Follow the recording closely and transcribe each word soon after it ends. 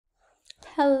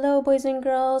Hello, boys and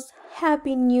girls.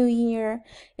 Happy New Year.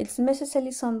 It's Mrs.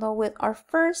 Elizondo with our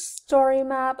first story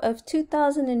map of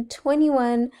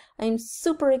 2021. I'm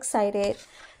super excited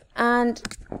and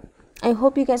I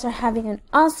hope you guys are having an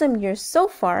awesome year so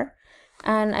far.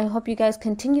 And I hope you guys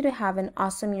continue to have an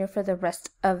awesome year for the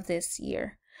rest of this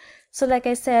year. So like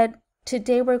I said,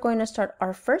 today we're going to start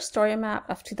our first story map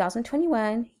of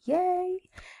 2021. Yay!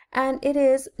 And it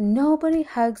is Nobody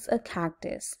Hugs a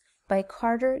Cactus by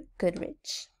Carter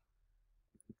Goodrich.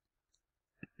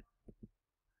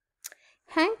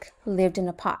 Hank lived in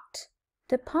a pot.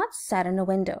 The pot sat in a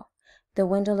window. The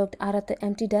window looked out at the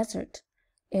empty desert.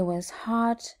 It was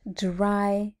hot,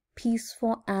 dry,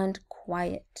 peaceful, and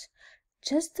quiet,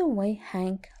 just the way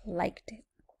Hank liked it.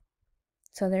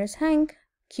 So there's Hank,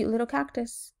 cute little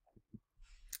cactus.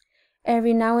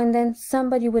 Every now and then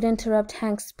somebody would interrupt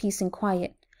Hank's peace and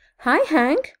quiet. "Hi,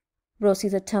 Hank," Rosie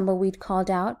the tumbleweed called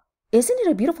out. "Isn't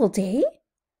it a beautiful day?"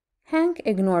 Hank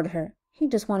ignored her. He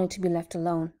just wanted to be left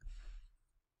alone.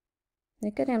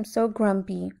 Look at him, so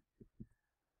grumpy.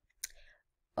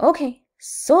 "Okay,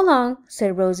 so long,"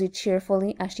 said Rosie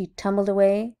cheerfully as she tumbled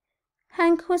away.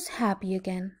 Hank was happy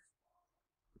again.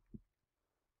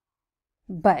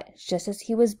 But just as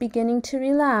he was beginning to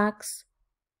relax,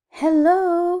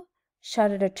 "Hello!"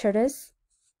 shouted a tortoise.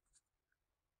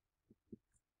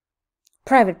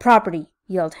 "Private property,"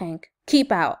 yelled Hank.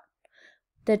 "Keep out."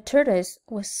 The tortoise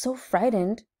was so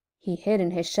frightened, he hid in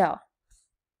his shell.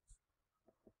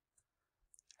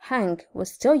 Hank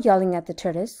was still yelling at the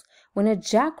tortoise when a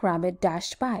jackrabbit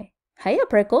dashed by. "Hiya,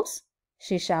 Prickles,"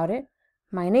 she shouted.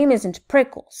 "My name isn't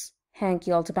Prickles," Hank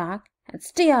yelled back, "and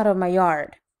stay out of my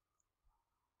yard."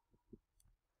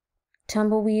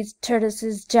 "Tumbleweeds,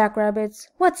 tortoises, jackrabbits,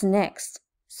 what's next?"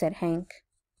 said Hank.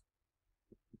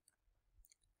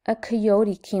 A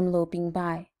coyote came loping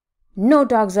by. "No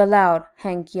dogs allowed,"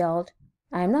 Hank yelled.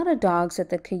 "I'm not a dog," said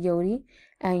the coyote,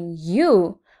 "and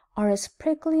you are as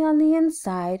prickly on the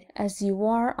inside as you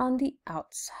are on the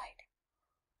outside."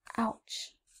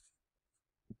 Ouch.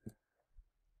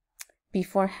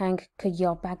 Before Hank could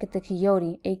yell back at the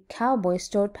coyote, a cowboy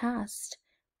strode past.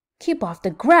 "Keep off the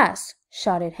grass!"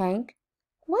 shouted Hank.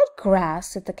 "What grass?"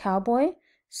 said the cowboy.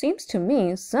 "Seems to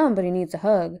me somebody needs a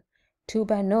hug. Too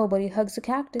bad nobody hugs a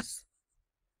cactus."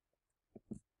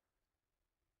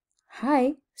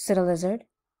 "Hi," said a lizard.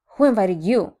 "Who invited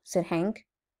you?" said Hank.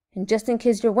 "And just in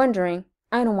case you're wondering,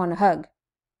 I don't want a hug."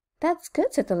 "That's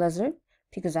good," said the lizard,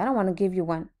 "because I don't want to give you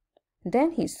one."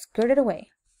 Then he skirted away.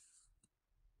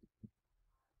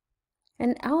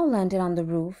 An owl landed on the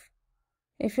roof.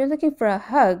 "If you're looking for a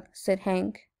hug," said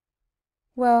Hank,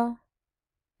 "well,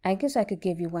 I guess I could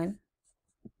give you one."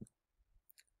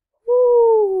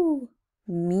 "Ooh,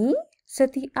 me?"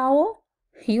 said the owl.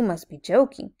 "You must be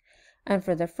joking." And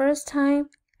for the first time,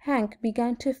 Hank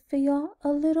began to feel a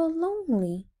little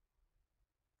lonely.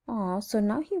 Aw, so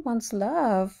now he wants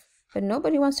love, but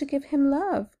nobody wants to give him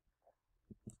love.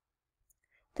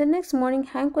 The next morning,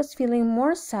 Hank was feeling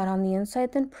more sad on the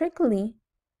inside than prickly.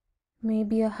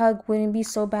 Maybe a hug wouldn't be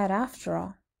so bad after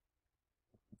all.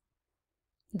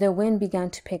 The wind began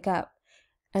to pick up.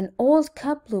 An old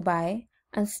cup blew by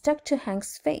and stuck to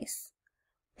Hank's face.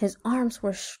 His arms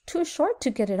were too short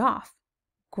to get it off.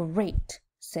 "Great,"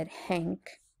 said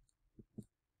Hank.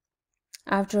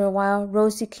 After a while,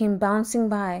 Rosie came bouncing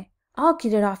by. "I'll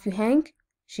get it off you, Hank,"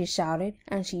 she shouted,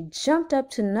 and she jumped up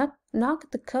to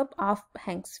knock the cup off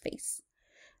Hank's face.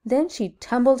 Then she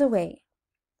tumbled away.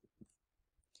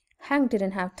 Hank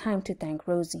didn't have time to thank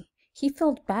Rosie. He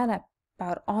felt bad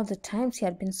about all the times he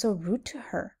had been so rude to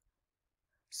her.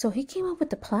 So he came up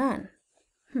with a plan.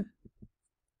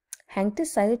 Hank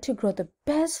decided to grow the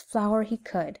best flower he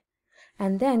could,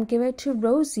 and then give it to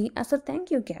Rosie as a thank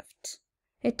you gift.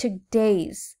 It took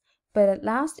days, but at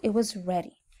last it was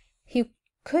ready. He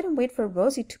couldn't wait for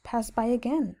Rosie to pass by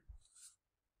again.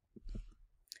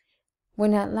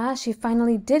 When at last she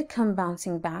finally did come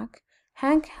bouncing back,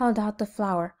 Hank held out the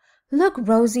flower. "Look,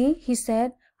 Rosie," he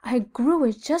said, "I grew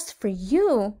it just for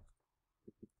you."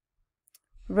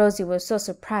 Rosie was so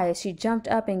surprised she jumped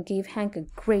up and gave Hank a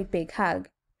great big hug.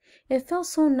 It felt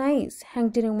so nice,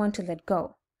 Hank didn't want to let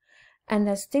go. And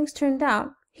as things turned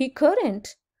out, he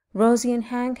couldn't. Rosie and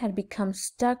Hank had become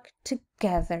stuck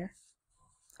together.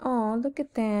 Oh, look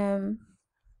at them.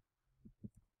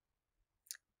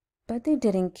 But they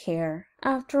didn't care.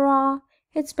 After all,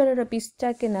 it's better to be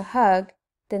stuck in a hug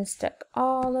than stuck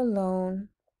all alone.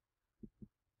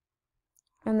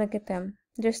 And look at them.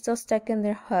 They're still stuck in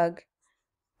their hug.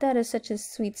 That is such a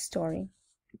sweet story.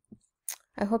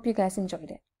 I hope you guys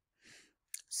enjoyed it.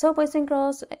 So boys and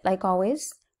girls, like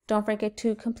always, don't forget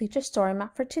to complete your story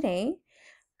map for today.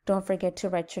 Don't forget to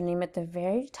write your name at the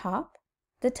very top.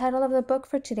 The title of the book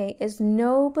for today is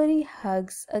Nobody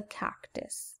Hugs a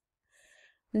Cactus.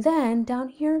 Then down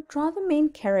here, draw the main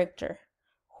character.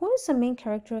 Who is the main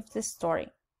character of this story?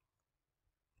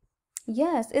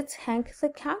 Yes, it's Hank the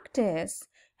Cactus.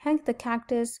 Hank the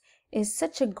Cactus is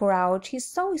such a grouch.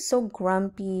 He's always so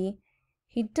grumpy.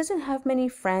 He doesn't have many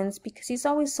friends because he's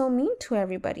always so mean to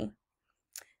everybody.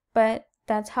 But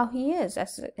that's how he is.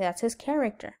 That's his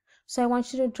character. So I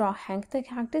want you to draw Hank the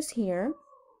Cactus here.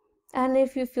 And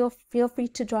if you feel free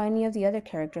to draw any of the other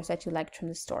characters that you liked from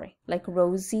the story, like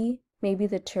Rosie, maybe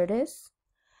the tortoise.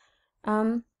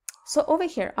 So over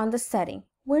here on the setting,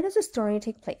 where does the story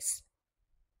take place?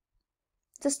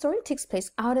 The story takes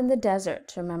place out in the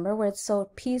desert, remember, where it's so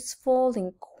peaceful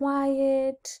and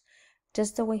quiet,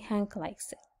 just the way Hank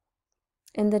likes it.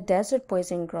 In the desert,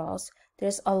 boys and girls,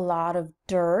 there's a lot of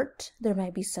dirt. There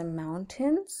might be some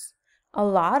mountains. A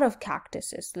lot of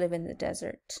cactuses live in the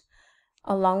desert,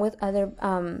 along with other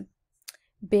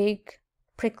big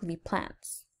prickly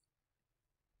plants.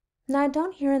 Now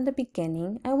down here in the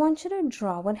beginning, I want you to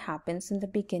draw what happens in the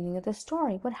beginning of the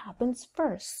story. What happens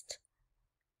first?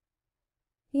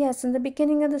 Yes, in the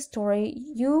beginning of the story,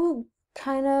 you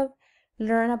kind of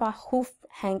learn about who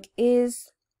Hank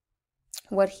is,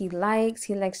 what he likes.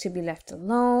 He likes to be left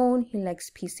alone. He likes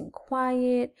peace and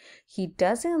quiet. He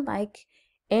doesn't like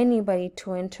anybody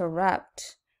to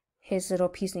interrupt his little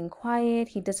peace and quiet.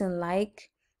 He doesn't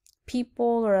like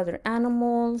people or other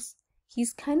animals.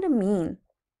 He's kind of mean.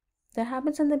 That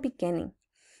happens in the beginning.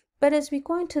 But as we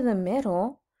go into the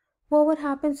middle, well, what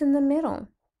happens in the middle?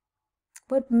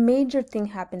 What major thing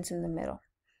happens in the middle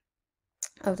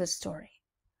of the story?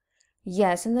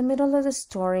 Yes, in the middle of the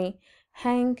story,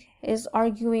 Hank is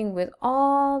arguing with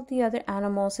all the other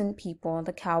animals and people,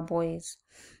 the cowboys,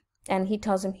 and he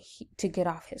tells them to get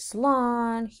off his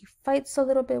lawn. He fights a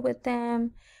little bit with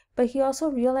them, but he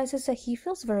also realizes that he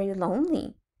feels very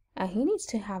lonely and he needs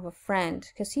to have a friend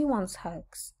because he wants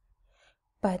hugs.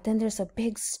 But then there's a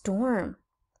big storm,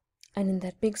 and in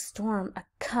that big storm, a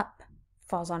cup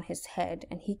falls on his head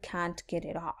and he can't get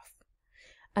it off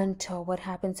until what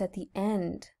happens at the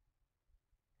end.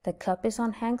 The cup is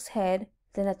on Hank's head.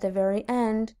 Then at the very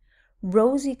end,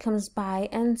 Rosie comes by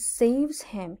and saves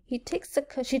him. She takes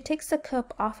the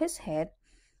cup off his head,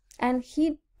 and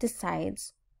he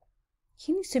decides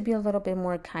he needs to be a little bit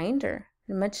more kinder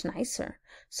and much nicer.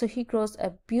 So he grows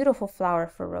a beautiful flower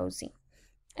for Rosie,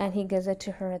 and he gives it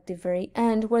to her at the very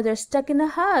end where they're stuck in a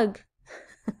hug.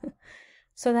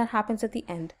 So that happens at the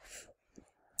end.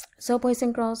 So boys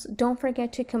and girls, don't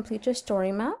forget to complete your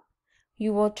story map.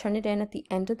 You will turn it in at the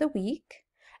end of the week.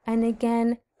 And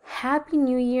again, Happy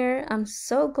New Year. I'm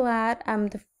so glad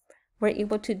we're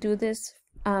able to do this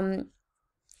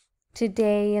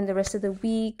today and the rest of the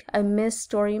week. I miss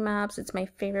story maps. It's my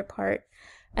favorite part.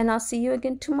 And I'll see you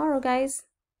again tomorrow, guys.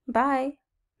 Bye.